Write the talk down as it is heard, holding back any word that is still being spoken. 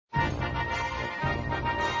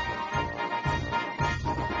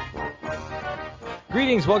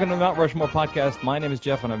Greetings, welcome to the Mount Rushmore podcast. My name is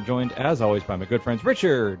Jeff, and I'm joined, as always, by my good friends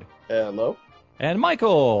Richard. Hello. And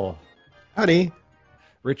Michael. Howdy.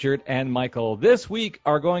 Richard and Michael this week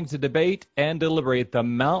are going to debate and deliberate the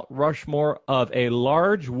Mount Rushmore of a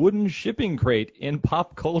large wooden shipping crate in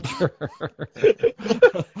pop culture.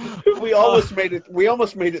 We almost made it. We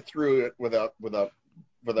almost made it through it without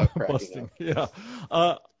cracking Busting. up.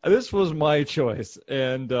 Yeah. This was my choice,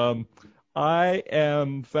 and I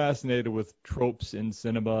am fascinated with tropes in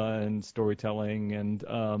cinema and storytelling,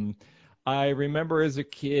 and I remember as a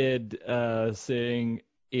kid seeing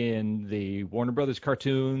in the Warner Brothers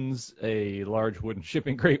cartoons a large wooden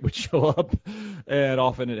shipping crate would show up, and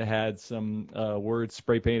often it had some words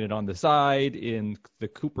spray painted on the side in the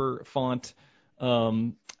Cooper font,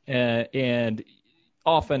 and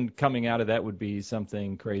often coming out of that would be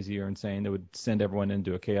something crazy or insane that would send everyone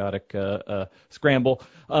into a chaotic scramble.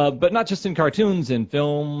 But not just in cartoons, in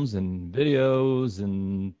films and videos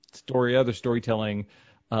and other storytelling.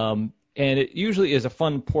 And it usually is a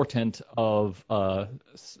fun portent of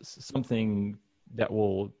something that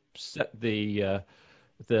will set the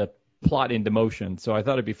plot into motion. So I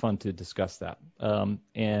thought it'd be fun to discuss that.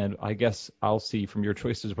 And I guess I'll see from your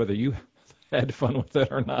choices whether you had fun with it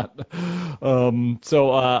or not.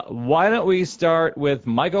 So why don't we start with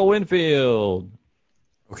Michael Winfield?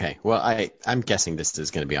 Okay, well, I'm guessing this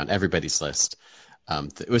is going to be on everybody's list.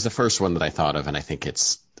 It was the first one that I thought of, and I think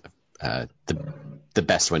it's the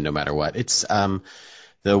best one no matter what. It's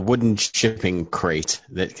the wooden shipping crate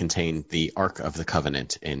that contained the Ark of the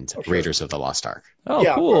Covenant in Raiders of the Lost Ark. Oh,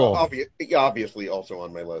 yeah, cool. Obviously also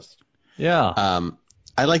on my list. Yeah.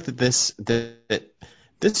 I like that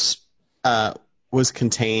this was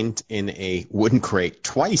contained in a wooden crate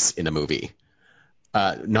twice in a movie.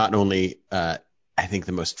 Not only, I think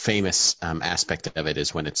the most famous aspect of it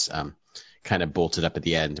is when it's kind of bolted up at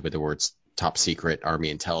the end with the words "Top Secret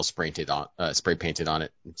Army Intel" spray painted on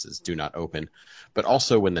it. It says "Do not open." But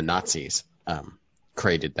also when the Nazis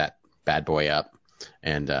crated that bad boy up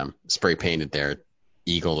and spray painted their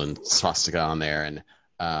eagle and swastika on there, and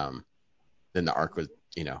then the Ark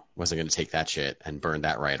wasn't going to take that shit and burn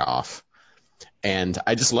that right off. And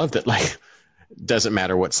I just love that, doesn't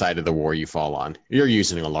matter what side of the war you fall on, you're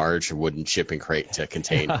using a large wooden shipping crate to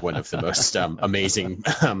contain one of the most amazing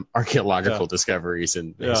archaeological discoveries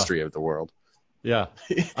in the history of the world. Yeah.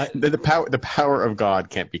 The power of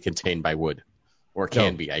God can't be contained by wood, or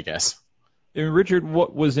can be, I guess. Richard,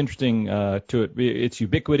 what was interesting to it? Its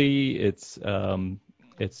ubiquity, its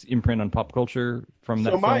imprint on pop culture from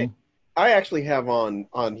that film. I actually have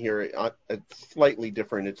on here it's slightly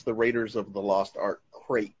different. It's the Raiders of the Lost Ark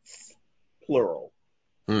crates, plural.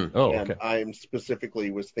 Mm. Oh, and okay. I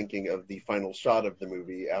specifically was thinking of the final shot of the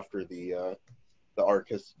movie after the Ark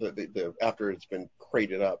has after it's been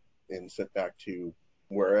crated up and sent back to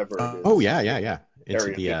wherever it is. Oh yeah.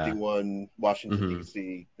 Area 51, Washington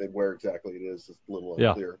D.C. Where exactly it is a little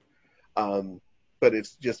unclear. But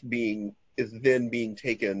it's just then being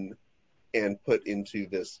taken and put into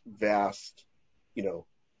this vast,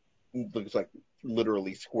 looks like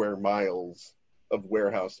literally square miles of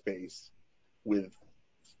warehouse space with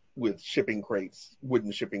shipping crates,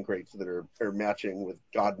 wooden shipping crates that are matching with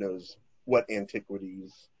God knows what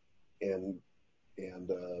antiquities and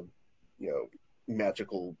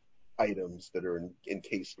magical items that are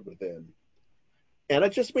encased within. And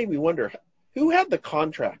it just made me wonder who had the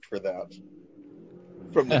contract for that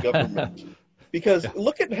from the government. Because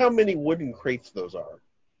look at how many wooden crates those are.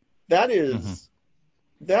 That is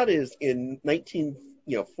in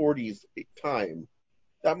 1940s time.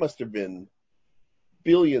 That must have been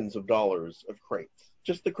billions of dollars of crates.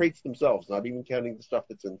 Just the crates themselves, not even counting the stuff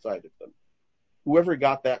that's inside of them. Whoever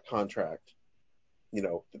got that contract,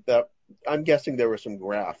 that I'm guessing there was some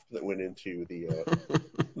graft that went into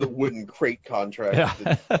the wooden crate contract,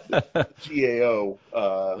 the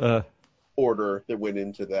GAO order that went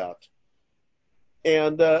into that.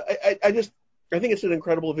 And I think it's an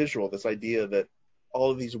incredible visual, this idea that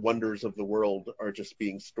all of these wonders of the world are just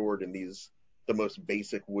being stored in the most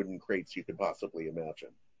basic wooden crates you could possibly imagine.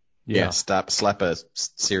 Yeah, slap a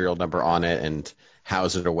serial number on it and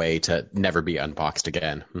house it away to never be unboxed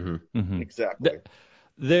again. Mm-hmm. Mm-hmm. Exactly.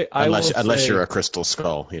 Unless you're a crystal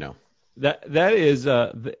skull, That is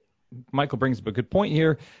Michael brings up a good point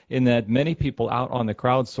here in that many people out on the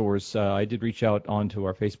crowdsource. I did reach out onto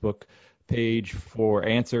our Facebook page for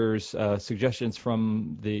answers, suggestions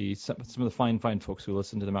from some of the fine folks who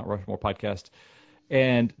listen to the Mount Rushmore podcast,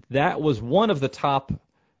 and that was one of the top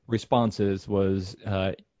responses was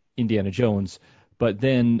Indiana Jones, but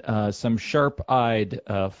then some sharp-eyed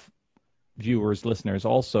viewers, listeners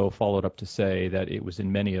also followed up to say that it was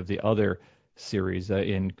in many of the other series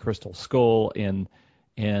in Crystal Skull, and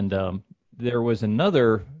there was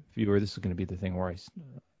another viewer. This is going to be the thing where I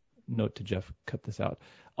note to Jeff, cut this out.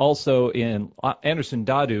 Also in Anderson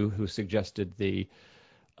Dadu, who suggested the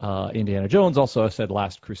Indiana Jones, also said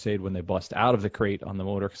Last Crusade when they bust out of the crate on the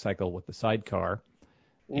motorcycle with the sidecar.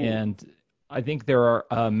 And I think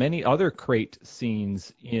there are many other crate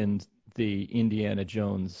scenes in the Indiana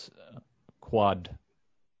Jones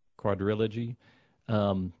quadrilogy.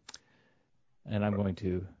 And I'm going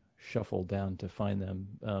to shuffle down to find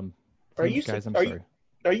them. Are you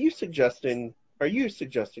suggesting,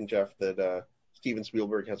 Jeff, that Steven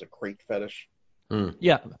Spielberg has a crate fetish?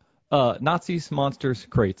 Yeah. Nazis, monsters,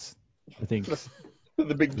 crates. I think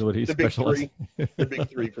the big three for Spielberg.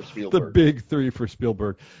 The big three for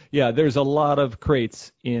Spielberg. Yeah, there's a lot of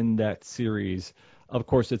crates in that series. Of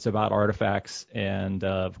course, it's about artifacts, and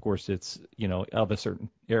of course, it's of a certain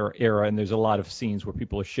era, and there's a lot of scenes where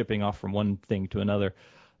people are shipping off from one thing to another.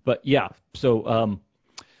 But yeah, so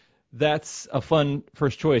that's a fun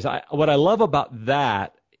first choice. What I love about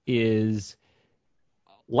that is,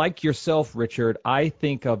 like yourself, Richard, I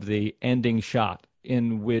think of the ending shot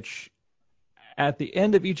in which, at the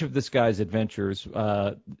end of each of this guy's adventures,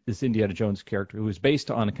 this Indiana Jones character, who is based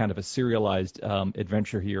on a kind of a serialized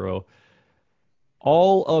adventure hero,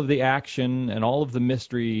 all of the action and all of the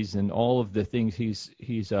mysteries and all of the things he's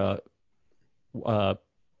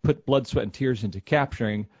put blood, sweat, and tears into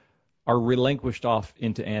capturing are relinquished off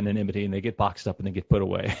into anonymity, and they get boxed up and they get put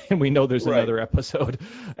away. And we know there's another episode.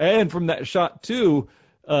 And from that shot, too,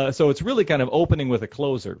 so it's really kind of opening with a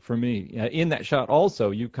closer for me. In that shot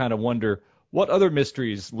also, you kind of wonder, what other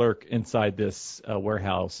mysteries lurk inside this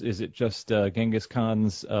warehouse? Is it just Genghis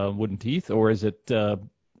Khan's wooden teeth, or is it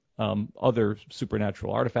other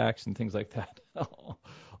supernatural artifacts and things like that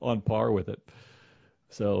on par with it?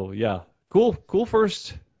 So, yeah, cool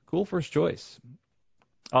first choice.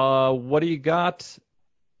 What do you got,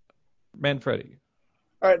 Manfredi?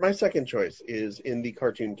 All right, my second choice is in the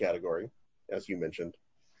cartoon category, as you mentioned.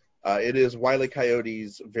 It is Wile E.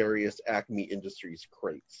 Coyote's various Acme Industries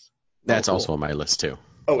crates. That's also on my list too.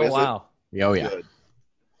 Oh, is wow. it? Oh, yeah. Good.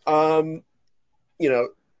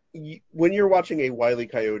 When you're watching a Wile E.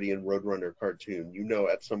 Coyote and Roadrunner cartoon,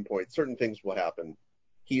 at some point certain things will happen.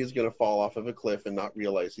 He is going to fall off of a cliff and not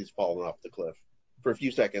realize he's fallen off the cliff for a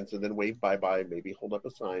few seconds, and then wave bye-bye, maybe hold up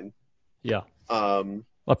a sign. Yeah.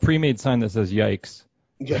 A pre-made sign that says "Yikes."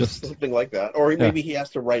 Yes, something like that. Or maybe he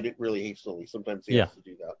has to write it really hastily. Sometimes he has to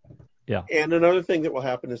do that. Yeah. And another thing that will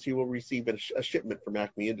happen is he will receive a shipment from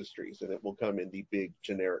Acme Industries, and it will come in the big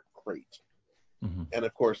generic crate. Mm-hmm. And,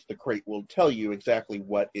 of course, the crate will tell you exactly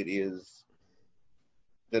what it is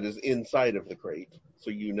that is inside of the crate, so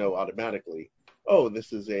you know automatically, oh,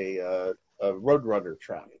 this is a Roadrunner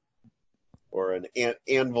trap, or an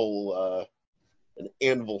anvil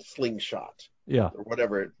slingshot, or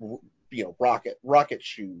whatever, rocket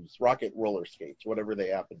shoes, rocket roller skates, whatever they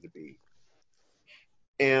happen to be.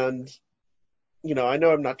 And, I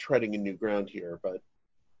know I'm not treading in new ground here, but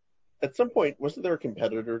at some point, wasn't there a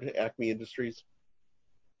competitor to Acme Industries?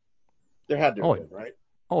 There had to have been, right?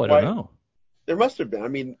 Oh, I don't know. There must have been. I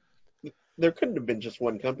mean, there couldn't have been just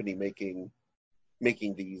one company making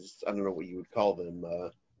these, I don't know what you would call them,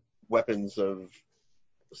 weapons of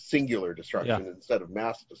singular destruction instead of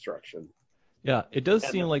mass destruction. Yeah, it does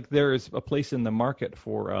seem like there is a place in the market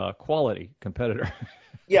for a quality competitor.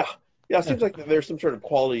 Yeah, it seems like there's some sort of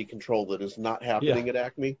quality control that is not happening at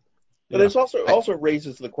Acme. But it's also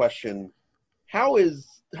raises the question, how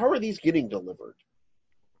are these getting delivered?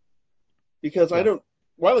 Because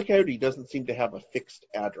Wile E. Coyote doesn't seem to have a fixed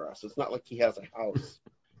address. It's not like he has a house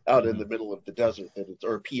out in the middle of the desert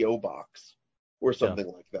or a P.O. box or something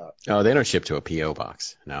like that. Oh, they don't ship to a P.O.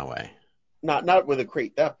 box. No way. Not with a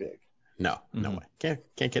crate that big. No way. Can't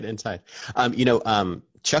get inside.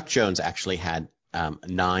 Chuck Jones actually had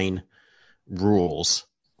 9 rules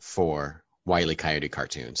for Wile E. Coyote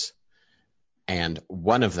cartoons. And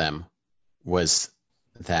one of them was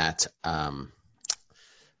that,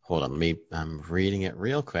 hold on, I'm reading it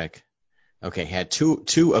real quick. Okay, he had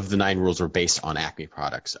two of the 9 rules were based on Acme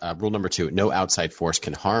products. Rule number 2, no outside force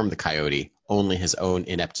can harm the coyote, only his own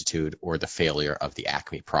ineptitude or the failure of the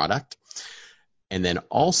Acme product. And then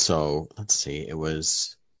also, let's see, it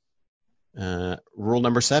was rule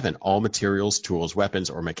number 7, all materials, tools, weapons,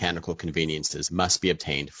 or mechanical conveniences must be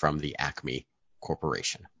obtained from the Acme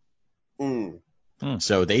Corporation.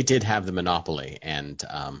 So they did have the monopoly, and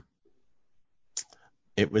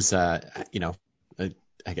it was, I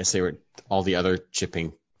guess they were all the other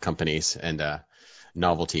shipping companies and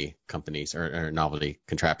novelty companies or novelty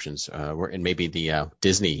contraptions were in maybe the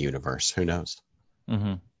Disney universe. Who knows?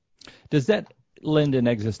 Mm-hmm. Does that lend an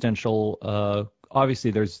existential?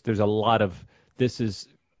 Obviously, there's a lot of this is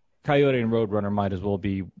Coyote and Roadrunner might as well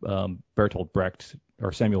be Bertolt Brecht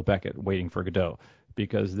or Samuel Beckett waiting for Godot,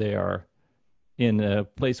 because they are in a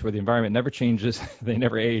place where the environment never changes, they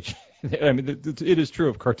never age. I mean, it is true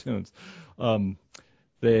of cartoons.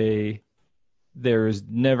 They There's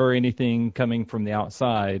never anything coming from the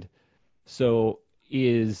outside. So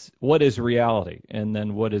what is reality, and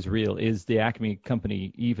then what is real? Is the Acme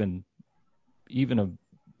company even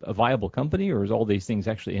a viable company, or is all these things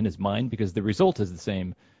actually in his mind? Because the result is the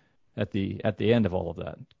same at the end of all of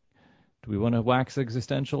that. Do we want to wax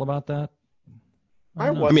existential about that?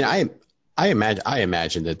 I mean, I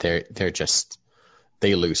imagine that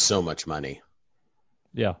they lose so much money.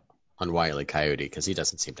 Yeah. On Wile E. Coyote, because he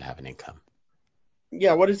doesn't seem to have an income.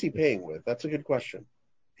 Yeah, what is he paying with? That's a good question.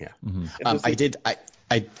 Yeah. Mm-hmm.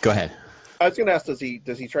 I go ahead. I was going to ask, does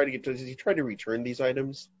he try to return these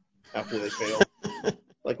items after they fail?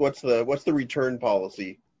 Like, what's the return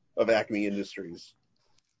policy of Acme Industries?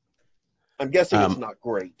 I'm guessing it's not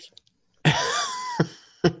great.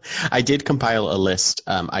 I did compile a list.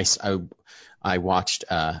 I watched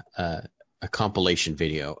a compilation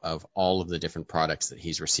video of all of the different products that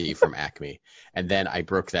he's received from Acme, and then I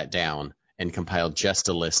broke that down and compiled just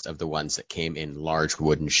a list of the ones that came in large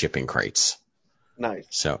wooden shipping crates. Nice.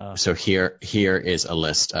 So here is a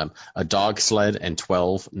list: a dog sled and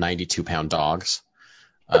 12 92-pound dogs,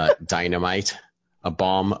 dynamite, a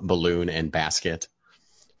bomb, balloon, and basket,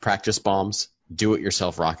 practice bombs,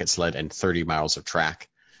 do-it-yourself rocket sled and 30 miles of track,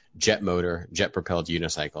 jet motor, jet-propelled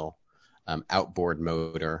unicycle, outboard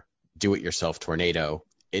motor, do-it-yourself tornado,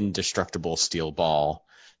 indestructible steel ball,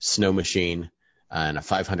 snow machine, and a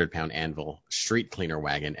 500-pound anvil, street cleaner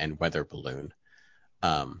wagon, and weather balloon.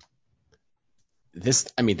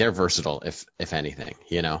 They're versatile, if anything,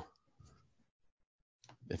 you know.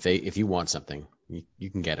 If you want something, you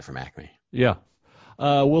can get it from Acme. Yeah.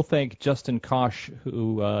 We'll thank Justin Kosh,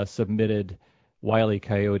 who submitted Wile E.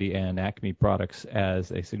 Coyote and Acme products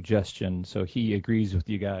as a suggestion. So he agrees with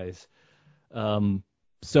you guys.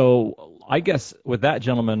 So I guess with that,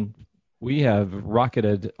 gentlemen, we have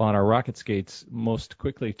rocketed on our rocket skates most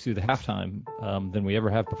quickly to the halftime than we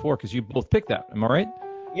ever have before, because you both picked that. Am I right?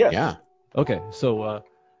 Yes. Yeah. Okay, so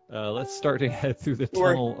let's start to head through the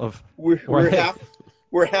tunnel of.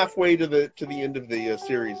 We're halfway to the end of the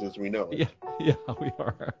series as we know it. Yeah, we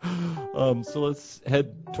are. So let's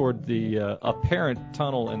head toward the apparent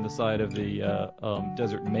tunnel in the side of the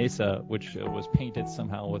desert mesa, which was painted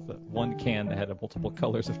somehow with one can that had multiple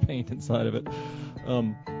colors of paint inside of it.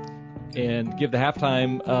 And give the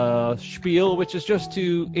halftime spiel, which is just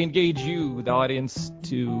to engage you, the audience,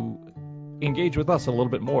 to engage with us a little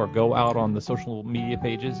bit more. Go out on the social media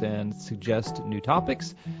pages and suggest new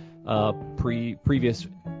topics. Previous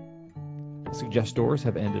suggestors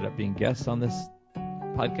have ended up being guests on this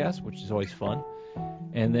podcast, which is always fun.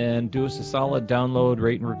 And then do us a solid download,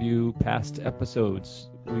 rate, and review past episodes.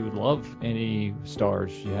 We would love any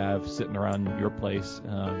stars you have sitting around your place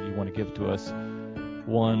you want to give to us.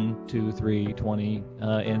 1, 2, 3, 20,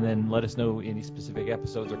 and then let us know any specific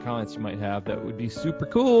episodes or comments you might have. That would be super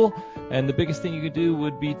cool. And the biggest thing you could do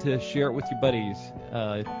would be to share it with your buddies.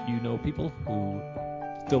 If you know people who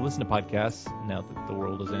still listen to podcasts now that the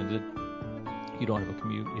world has ended, you don't have a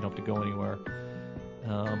commute, you don't have to go anywhere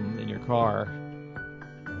in your car,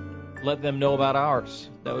 let them know about ours.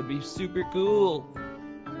 That would be super cool.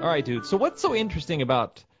 All right, dude. So what's so interesting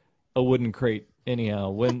about a wooden crate anyhow?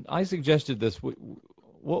 When I suggested this,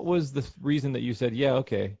 what was the reason that you said, yeah,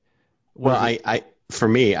 okay? Well, I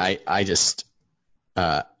just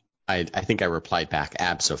I think I replied back,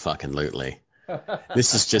 abso-fucking-lutely.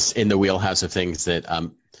 This is just in the wheelhouse of things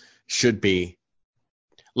that should be,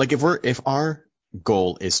 like, if our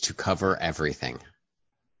goal is to cover everything,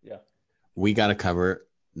 yeah, we got to cover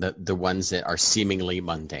the ones that are seemingly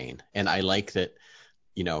mundane. And I like that,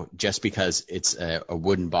 you know, just because it's a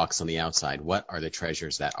wooden box on the outside, what are the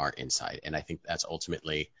treasures that are inside? And I think that's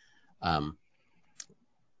ultimately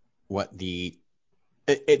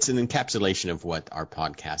it's an encapsulation of what our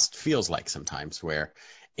podcast feels like sometimes, where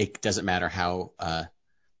it doesn't matter how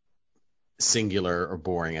singular or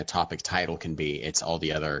boring a topic title can be, it's all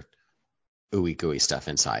the other ooey gooey stuff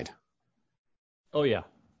inside. Oh yeah,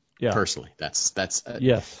 yeah. Personally, that's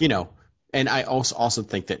yes. You know, and I also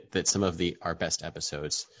think that some of our best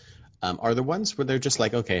episodes are the ones where they're just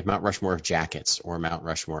like, okay, Mount Rushmore of jackets or Mount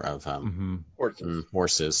Rushmore of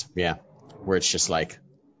horses, yeah, where it's just like,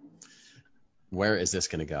 where is this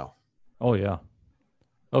going to go? Oh yeah.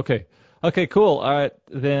 Okay, cool. All right,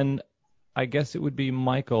 then I guess it would be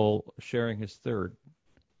Michael sharing his third.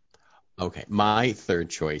 Okay, my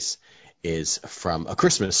third choice is from A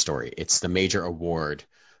Christmas Story. It's the major award,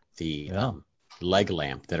 the leg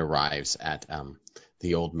lamp that arrives at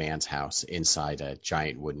the old man's house inside a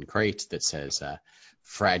giant wooden crate that says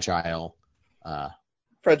fragile.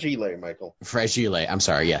 Fragile, Michael. Fragile, I'm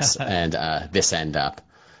sorry, yes, and this end up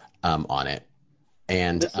on it.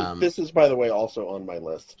 And this is, by the way, also on my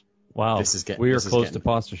list. Wow, we are close to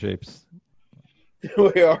pasta shapes.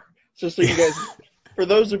 We are. Just so you guys, for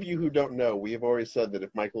those of you who don't know, we have always said that if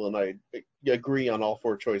Michael and I agree on all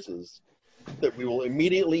four choices, that we will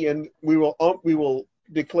immediately we will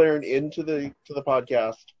declare an end to the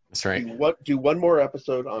podcast. That's right. Do one more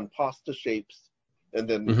episode on pasta shapes, and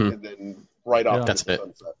then right off that's the it.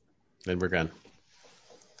 sunset. Then we're gone.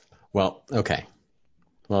 Well, okay.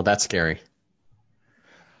 Well, that's scary.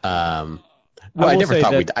 I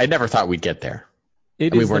never thought we'd get there.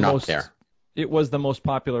 We're not there. It was the most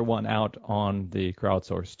popular one out on the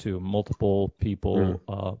crowdsource too. Multiple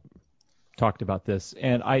people talked about this,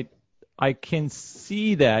 and I can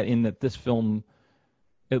see that in that this film,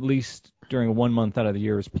 at least during 1 month out of the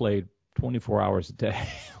year, is played 24 hours a day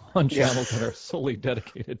on channels that are solely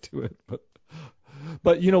dedicated to it.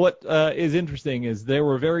 But you know what is interesting is there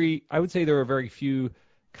were very few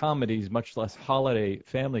comedies, much less holiday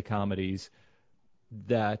family comedies,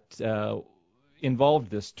 that involved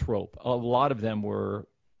this trope. A lot of them were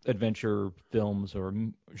adventure films or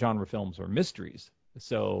genre films or mysteries.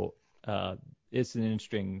 So it's an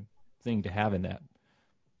interesting thing to have in that.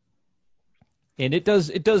 And it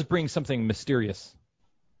does bring something mysterious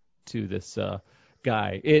to this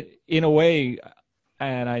guy. It, in a way,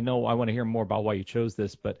 and I know I want to hear more about why you chose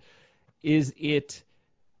this, but is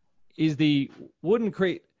the wooden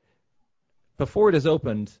crate, before it is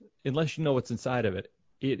opened, unless you know what's inside of it,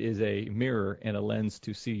 it is a mirror and a lens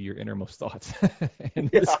to see your innermost thoughts.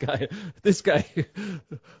 And this guy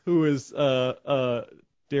who is Darren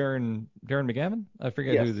McGavin, I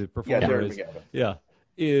forget who the performer is. McGavin. Yeah,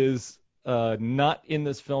 is not in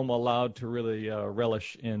this film allowed to really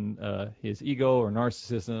relish in his ego or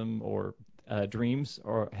narcissism or dreams,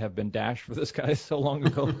 or have been dashed for this guy so long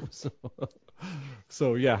ago.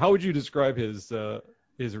 So yeah, how would you describe his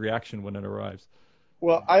reaction when it arrives?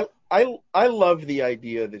 Well, I love the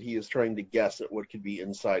idea that he is trying to guess at what could be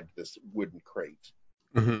inside this wooden crate,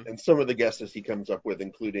 and some of the guesses he comes up with,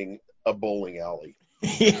 including a bowling alley.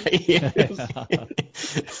 It's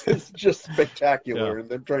just spectacular, and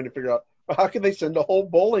them trying to figure out how can they send a whole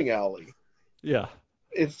bowling alley. Yeah,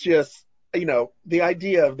 it's just, the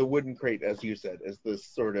idea of the wooden crate, as you said, as this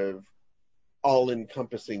sort of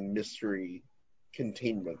all-encompassing mystery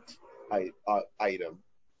containment item.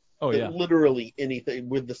 Oh, yeah. Literally anything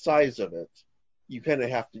with the size of it, you kind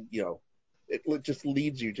of have to, it just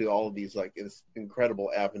leads you to all of these, like, this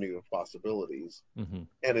incredible avenue of possibilities. Mm-hmm.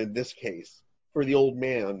 And in this case, for the old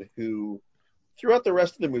man who, throughout the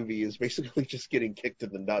rest of the movie, is basically just getting kicked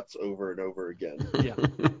in the nuts over and over again.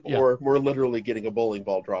 Or more literally getting a bowling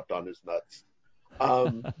ball dropped on his nuts.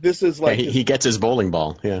 This is like... he gets his bowling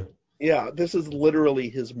ball, Yeah, this is literally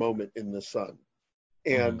his moment in the sun.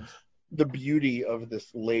 And the beauty of this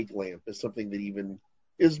leg lamp is something that even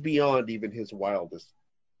is beyond even his wildest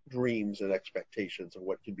dreams and expectations of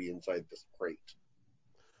what could be inside this crate.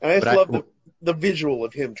 And I just love the visual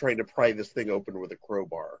of him trying to pry this thing open with a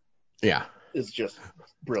crowbar. Yeah. Is just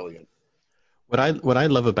brilliant. What I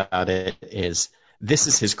love about it is this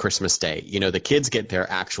is his Christmas day. The kids get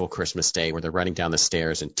their actual Christmas day where they're running down the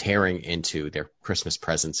stairs and tearing into their Christmas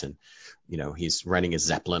presents, and he's running a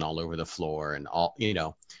Zeppelin all over the floor, and all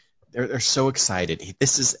they're so excited.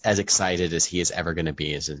 This is as excited as he is ever going to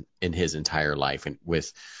be in his entire life, and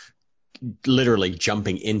with literally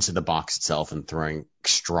jumping into the box itself and throwing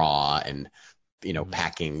straw and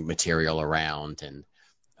packing material around and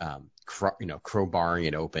crowbarring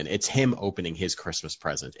it open. It's him opening his Christmas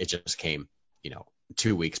present. It just came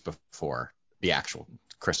 2 weeks before the actual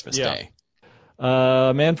Christmas day.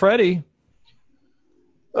 Manfredi.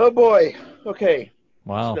 Oh boy. Okay.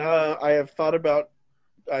 Wow. I have thought about.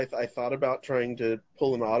 I thought about trying to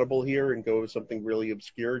pull an audible here and go with something really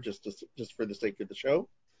obscure just for the sake of the show.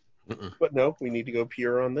 But no, we need to go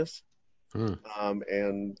pure on this.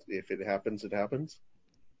 And if it happens, it happens.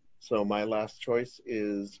 So my last choice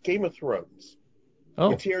is Game of Thrones.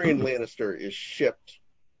 Tyrion Lannister is shipped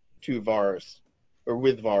to Varys, or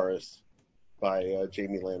with Varys, by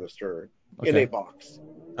Jaime Lannister in a box.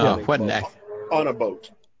 On a boat.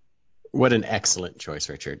 What an excellent choice,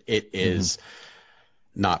 Richard. It is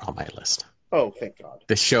not on my list. Oh, thank God.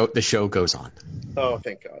 The show goes on. Oh,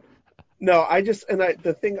 thank God. No,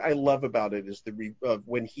 the thing I love about it is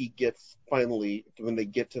when they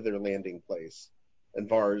get to their landing place, and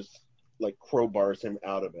Varys like crowbars him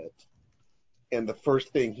out of it. And the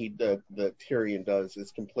first thing that Tyrion does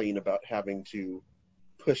is complain about having to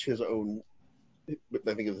push his own,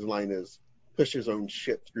 I think his line is, push his own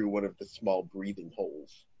shit through one of the small breathing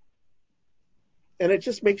holes. And it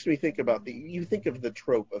just makes me think about you think of the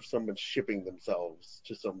trope of someone shipping themselves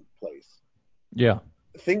to some place. Yeah.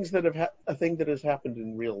 Things that a thing that has happened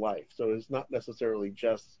in real life. So it's not necessarily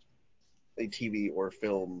just a TV or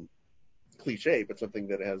film cliche, but something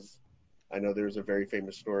that has, I know there's a very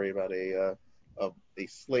famous story about a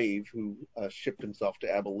slave who shipped himself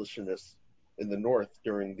to abolitionists in the North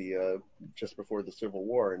during the just before the Civil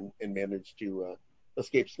War and managed to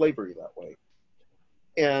escape slavery that way.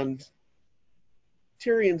 And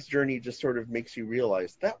Tyrion's journey just sort of makes you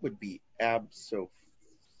realize that would be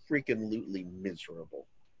abso-freaking-lutely miserable.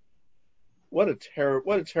 What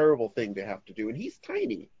a terrible thing to have to do. And he's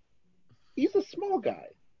tiny. He's a small guy.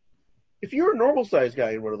 If you're a normal-sized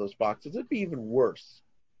guy in one of those boxes, it'd be even worse.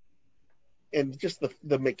 And just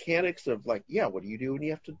the mechanics of, like, yeah, what do you do when you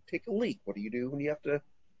have to take a leak? What do you do when you have to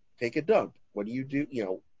take a dump? What do you do,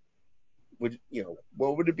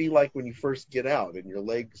 what would it be like when you first get out and your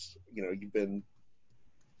legs, you've been,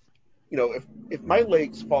 if my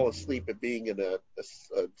legs fall asleep at being in a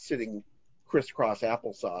sitting crisscross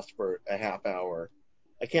applesauce for a half hour,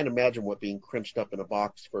 I can't imagine what being crunched up in a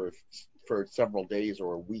box for several days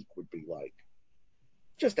or a week would be like.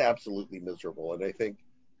 Just absolutely miserable. And I think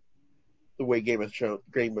the way Game of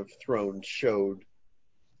Thrones showed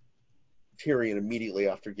Tyrion immediately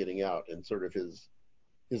after getting out and sort of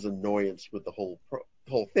his annoyance with the whole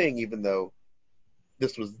thing, even though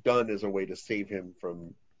this was done as a way to save him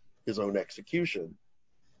from his own execution,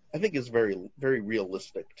 I think is very, very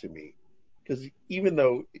realistic to me. Because even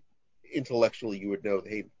though intellectually you would know,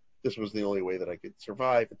 hey, this was the only way that I could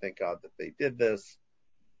survive, and thank God that they did this,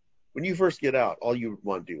 when you first get out, all you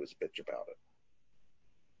want to do is bitch about it.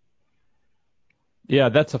 Yeah,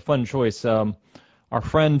 that's a fun choice. Our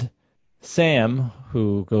friend Sam,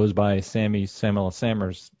 who goes by Samuel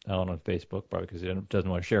Sammers out on Facebook, probably because he doesn't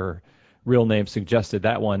want to share her real name, suggested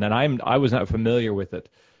that one, and I was not familiar with it,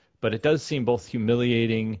 but it does seem both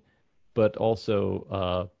humiliating, but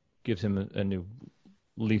also gives him a new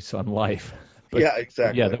lease on life. But, yeah,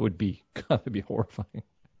 exactly. Yeah, that would be horrifying.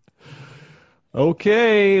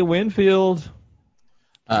 Okay, Winfield.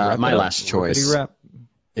 My last choice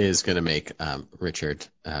is going to make Richard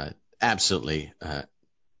absolutely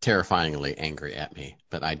terrifyingly angry at me,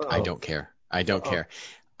 but I don't care. I don't care.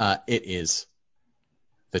 It is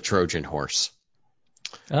the Trojan horse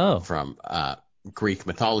from Greek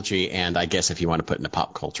mythology, and I guess if you want to put it in a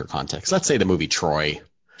pop culture context, let's say the movie Troy.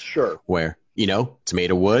 Sure. Where, it's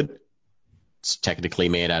made of wood. It's technically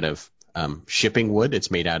made out of shipping wood. It's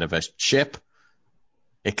made out of a ship.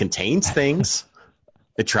 It contains things.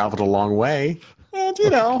 It traveled a long way, and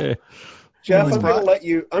Okay. Jeff, I'm going to let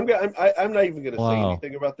you. I'm not even going to say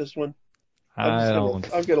anything about this one. I'm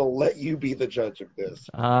going to let you be the judge of this.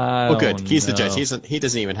 Well, good. He's the judge. He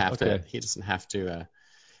doesn't even have to. He doesn't have to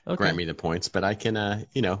grant me the points, but I can,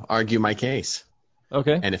 argue my case.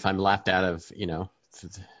 Okay. And if I'm laughed out of,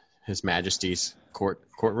 His Majesty's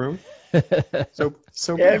courtroom, so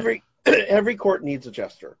every court needs a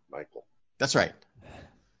jester, Michael. That's right.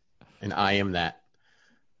 And I am that.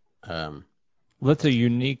 That's a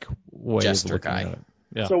unique way jester of looking guy. at it.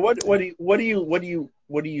 Yeah. So what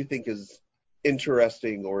do you think is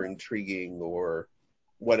interesting or intriguing or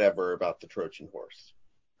whatever about the Trojan horse?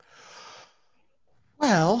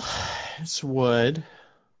 Well, it's wood.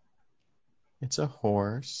 It's a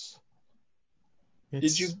horse.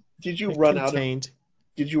 Did you run out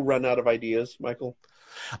of ideas, Michael?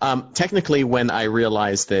 Technically, when I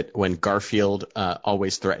realized that when Garfield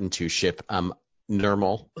always threatened to ship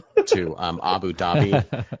Nirmal to Abu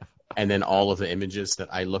Dhabi, and then all of the images that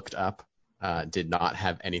I looked up did not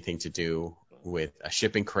have anything to do with a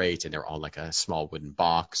shipping crate, and they're all like a small wooden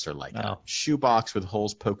box or like a shoe box with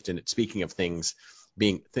holes poked in it. Speaking of things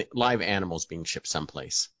being live animals being shipped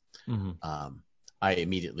someplace, I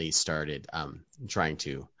immediately started trying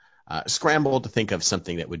to scramble to think of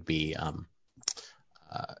something that would be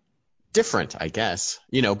different, I guess,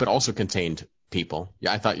 but also contained people.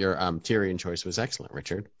 Yeah, I thought your Tyrion choice was excellent,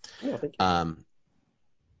 Richard. Yeah, thank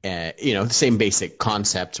you. The same basic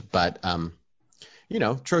concept, but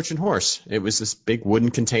Trojan horse. It was this big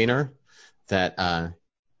wooden container that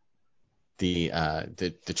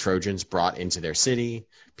the Trojans brought into their city.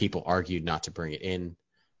 People argued not to bring it in,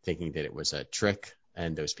 thinking that it was a trick,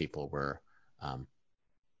 and those people were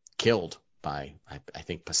killed by, I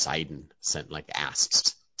think Poseidon sent like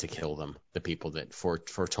asps to kill them, the people that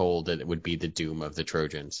foretold that it would be the doom of the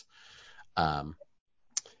Trojans.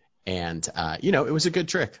 and it was a good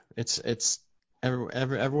trick.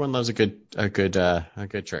 Everyone loves a good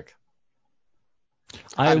trick.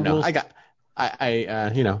 I don't know.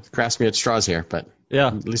 Grasp me at straws here, but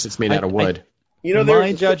at least it's made out of wood. There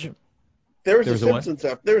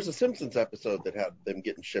was a Simpsons episode that had them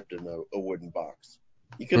getting shipped in a wooden box.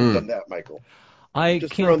 You could have done that, Michael. I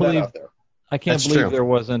can't believe there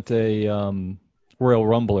wasn't a Royal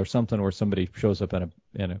Rumble or something where somebody shows up in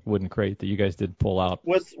a wooden crate that you guys did pull out.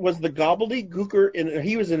 Was the gobbledygooker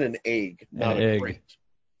he was in an egg, not a crate,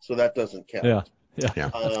 so that doesn't count.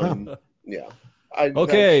 Yeah.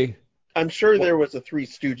 I'm sure there was a Three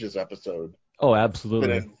Stooges episode. Oh, absolutely.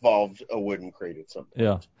 That involved a wooden crate at some point.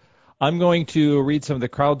 Yeah. I'm going to read some of the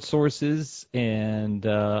crowd sources, and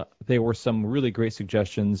there were some really great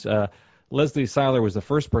suggestions. Leslie Seiler was the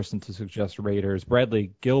first person to suggest Raiders.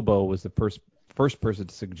 Bradley Gilbo was the first person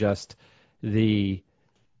to suggest the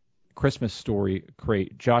Christmas Story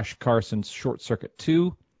crate. Josh Carson's Short Circuit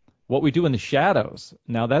 2. What We Do in the Shadows.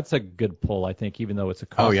 Now, that's a good pull, I think, even though it's a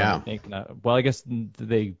coffin. Oh, yeah. I think. Well, I guess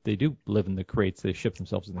they do live in the crates. They ship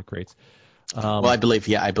themselves in the crates. I believe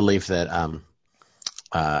that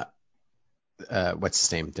what's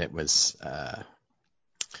his name that was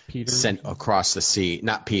Peter sent across the sea?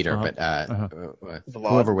 Not Peter, but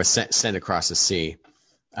whoever was sent across the sea.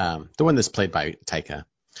 The one that's played by Taika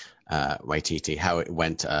Waititi. How it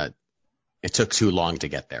went. It took too long to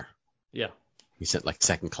get there. Yeah. He sent like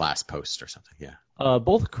second class post or something. Yeah.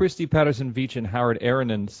 Both Christy Patterson Veach and Howard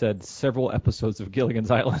Aronin said several episodes of Gilligan's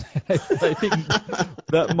Island. I think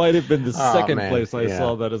that might have been the second place I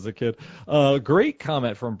saw that as a kid. Great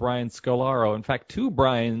comment from Brian Scolaro. In fact, two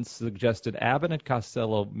Brians suggested Abbott and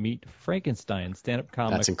Costello meet Frankenstein, stand-up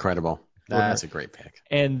comic. That's incredible. That's a great pick.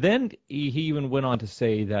 And then he even went on to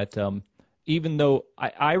say that even though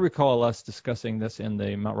I recall us discussing this in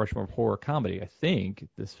the Mount Rushmore of Horror Comedy, I think,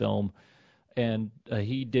 this film, and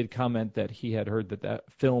he did comment that he had heard that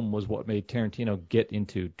film was what made Tarantino get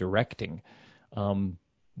into directing.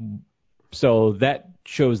 So that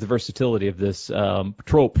shows the versatility of this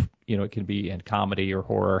trope. It can be in comedy or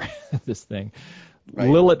horror, this thing. Right.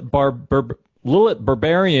 Lilith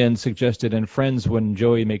Barbarian suggested in Friends when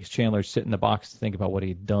Joey makes Chandler sit in the box to think about what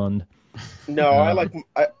he'd done. No, I'm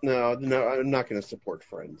not going to support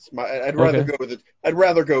Friends. I'd rather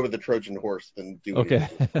go with the Trojan horse than do anything.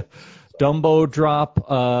 So. Dumbo drop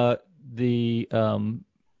the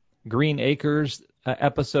Green Acres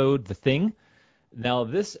episode, The Thing. Now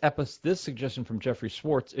this suggestion from Jeffrey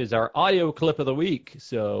Schwartz is our audio clip of the week,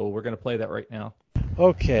 so we're going to play that right now.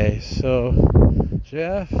 Okay, so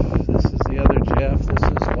Jeff, this is the other Jeff. This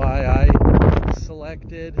is why I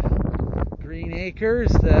selected Green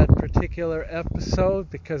Acres, that particular episode,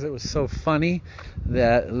 because it was so funny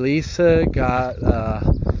that Lisa got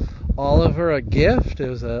Oliver a gift. It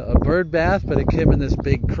was a bird bath, but it came in this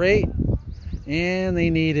big crate, and they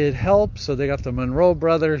needed help, so they got the Monroe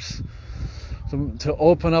brothers to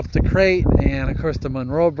open up the crate, and of course the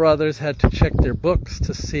Monroe brothers had to check their books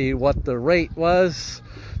to see what the rate was,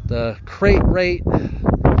 the crate rate,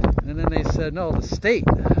 and then they said, no, the state.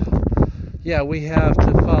 Yeah, we have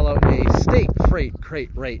to follow a state freight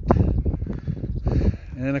crate rate.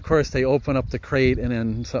 And of course they open up the crate and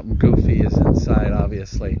then something goofy is inside,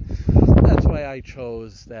 obviously. That's why I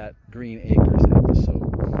chose that Green Acres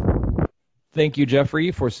episode. Thank you,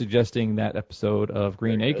 Jeffrey, for suggesting that episode of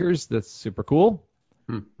Green Acres. That's super cool.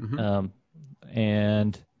 Mm-hmm.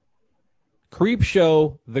 And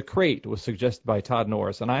Creepshow The Crate was suggested by Todd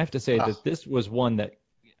Norris. And I have to say that this was one that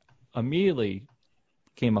immediately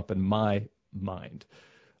came up in my mind.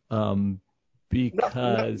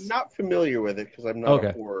 Because not familiar with it because I'm not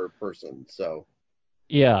a horror person. So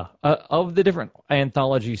yeah, of the different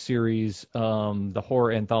anthology series, the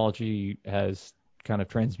horror anthology has kind of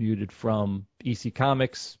transmuted from EC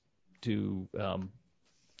Comics to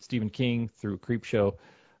Stephen King through Creepshow.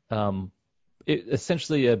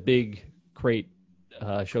 Essentially, a big crate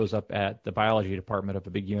shows up at the biology department of a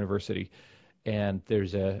big university, and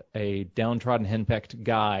there's a downtrodden, henpecked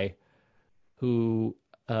guy who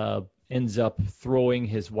ends up throwing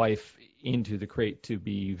his wife into the crate to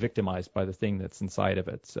be victimized by the thing that's inside of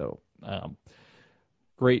it. So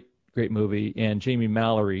great movie. And Jamie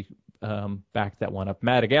Mallory backed that one up.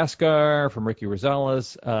 Madagascar from Ricky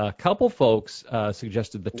Rosales. A couple folks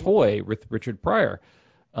suggested The Toy with Richard Pryor.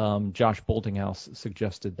 Josh Boltinghouse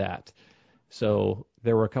suggested that. So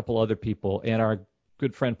there were a couple other people. And our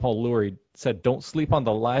good friend Paul Lurie said, don't sleep on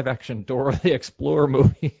the live-action Dora the Explorer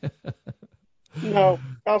movie. No,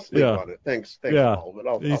 I'll sleep on it. Thanks, Paul, but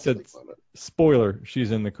I'll sleep on it. Spoiler,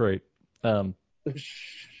 she's in the crate.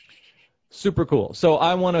 Super cool. So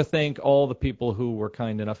I want to thank all the people who were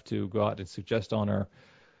kind enough to go out and suggest on our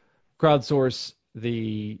crowdsource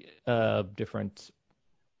the different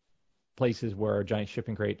places where a giant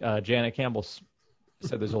shipping crate. Janet Campbell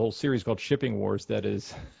said there's a whole series called Shipping Wars that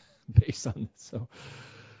is based on this. So,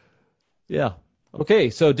 yeah. Okay,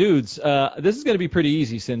 so dudes, this is going to be pretty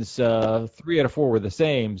easy since 3 out of 4 were the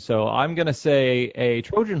same. So I'm going to say a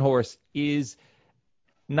Trojan horse is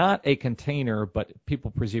not a container, but people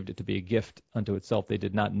perceived it to be a gift unto itself. They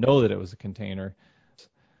did not know that it was a container.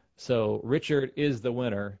 So Richard is the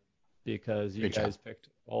winner because you guys picked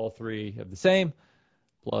all 3 of the same,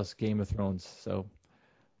 plus Game of Thrones. So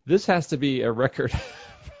this has to be a record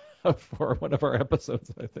for one of our episodes,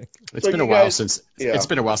 I think. It's been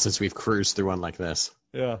a while since we've cruised through one like this.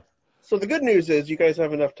 Yeah. So the good news is you guys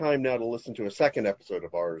have enough time now to listen to a second episode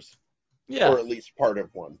of ours. Yeah. Or at least part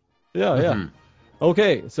of one. Yeah, yeah.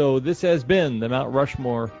 Okay, so this has been the Mount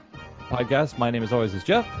Rushmore podcast. My name, as always, is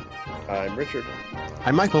Jeff. I'm Richard.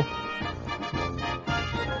 I'm Michael.